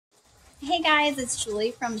Hey guys, it's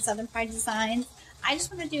Julie from Southern Pride Designs. I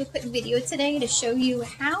just want to do a quick video today to show you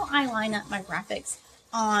how I line up my graphics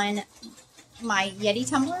on my Yeti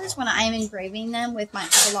tumblers when I am engraving them with my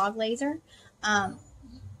Epilog Laser.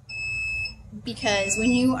 Because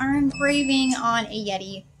when you are engraving on a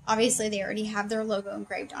Yeti, obviously they already have their logo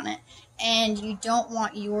engraved on it, and you don't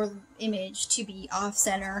want your image to be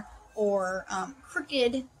off-center or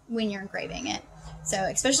crooked when you're engraving it. So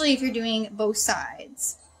especially if you're doing both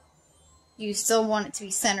sides, you still want it to be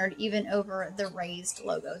centered even over the raised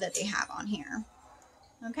logo that they have on here.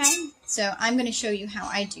 Okay, so I'm going to show you how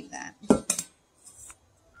I do that.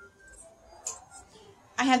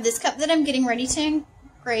 I have this cup that I'm getting ready to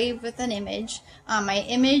engrave with an image. My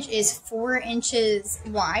image is 4 inches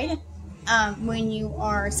wide. When you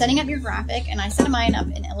are setting up your graphic, and I set mine up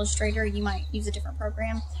in Illustrator, you might use a different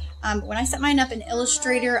program. When I set mine up in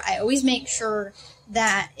Illustrator, I always make sure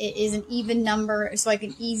that it is an even number so I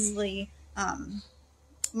can easily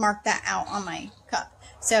mark that out on my cup.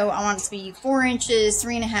 So I want it to be 4 inches,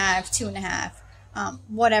 3.5, 2.5,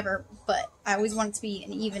 whatever, but I always want it to be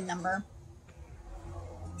an even number.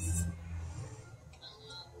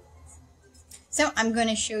 So I'm going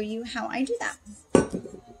to show you how I do that.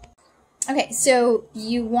 Okay, so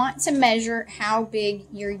you want to measure how big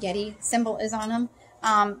your Yeti symbol is on them.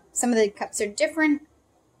 Some of the cups are different,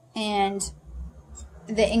 and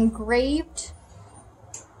the engraved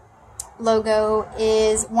logo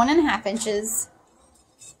is 1.5 inches.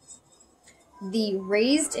 The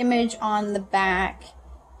raised image on the back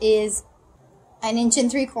is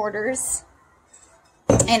 1.75 inches.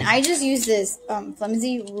 And I just use this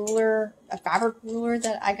flimsy ruler, a fabric ruler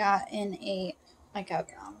that I got in a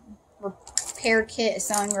repair kit, a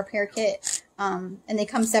sewing repair kit, and they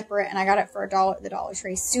come separate, and I got it for $1 at the Dollar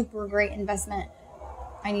Tree. Super great investment.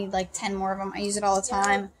 I need like 10 more of them. I use it all the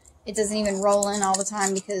time. It doesn't even roll in all the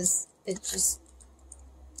time because it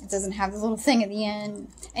doesn't have the little thing at the end.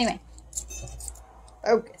 Anyway,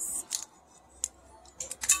 focus.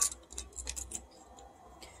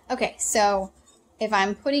 Okay, so if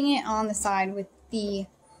I'm putting it on the side with the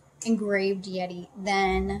engraved Yeti,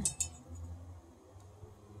 then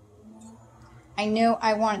I know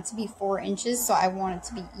I want it to be 4 inches, so I want it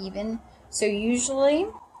to be even. So usually,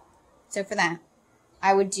 for that,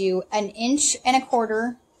 I would do 1.25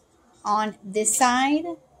 inches on this side,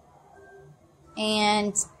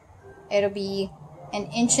 and it'll be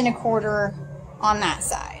 1.25 inches on that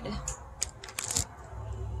side.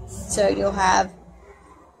 So you'll have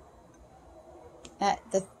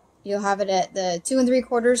it at the 2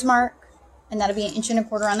 3/4 mark, and that'll be 1.25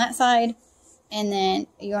 inches on that side, and then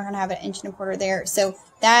you're gonna have 1.25 inches there. So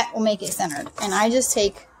that will make it centered. And I just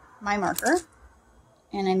take my marker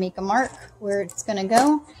and I make a mark where it's gonna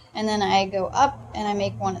go, and then I go up and I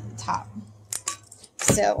make one at the top,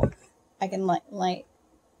 so I can line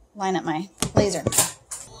up my laser.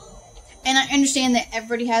 And I understand that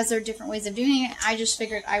everybody has their different ways of doing it. I just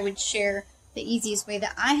figured I would share the easiest way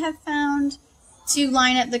that I have found to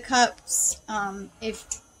line up the cups. If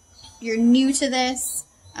you're new to this,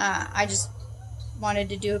 I just wanted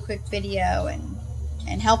to do a quick video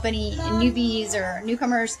and help any newbies or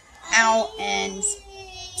newcomers out, and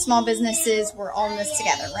small businesses. We're all in this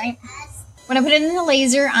together, right? When I put it in the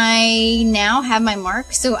laser, I now have my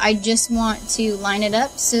mark, so I just want to line it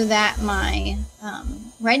up so that my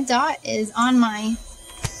red dot is on my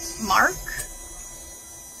mark,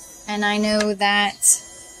 and I know that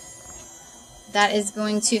that is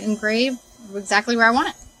going to engrave exactly where I want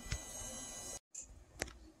it.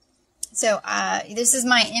 So this is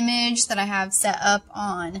my image that I have set up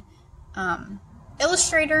on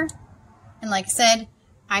Illustrator, and like I said,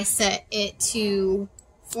 I set it to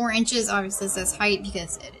 4 inches. Obviously it says height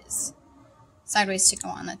because it is sideways to go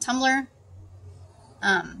on the tumbler.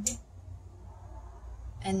 And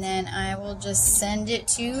then I will just send it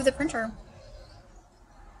to the printer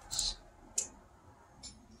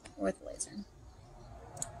with the laser.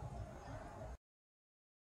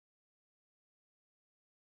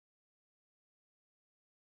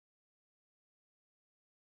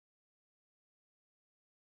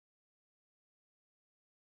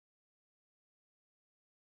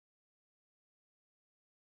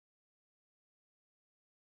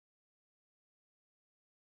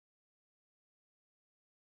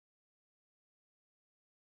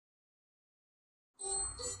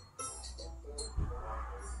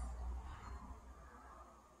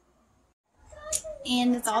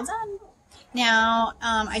 And it's all done. Now,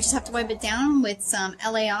 I just have to wipe it down with some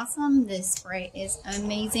LA Awesome. This spray is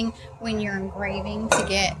amazing when you're engraving to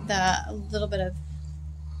get the little bit of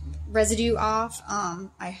residue off.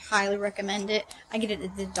 I highly recommend it. I get it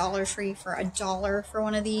at the Dollar Tree for $1 for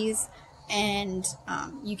one of these. and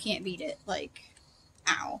you can't beat it. Like,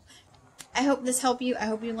 ow. I hope this helped you. I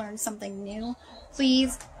hope you learned something new.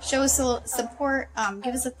 Please show us support,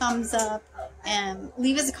 give us a thumbs up, and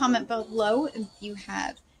leave us a comment below if you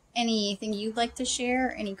have anything you'd like to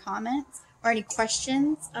share, any comments, or any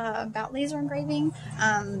questions about laser engraving.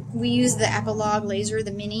 We use the Epilog Laser,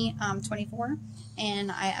 the Mini 24,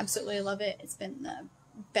 and I absolutely love it. It's been the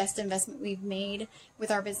best investment we've made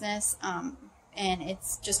with our business, and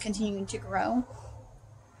it's just continuing to grow.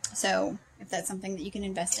 So if that's something that you can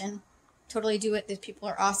invest in, totally do it. These people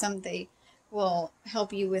are awesome. They will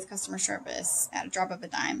help you with customer service at a drop of a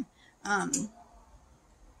dime.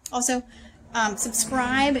 Also,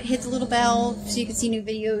 subscribe, hit the little bell so you can see new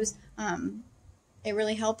videos. It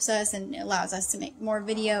really helps us and allows us to make more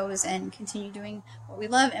videos and continue doing what we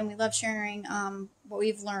love, and we love sharing what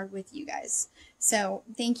we've learned with you guys. So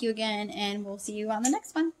thank you again, and we'll see you on the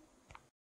next one.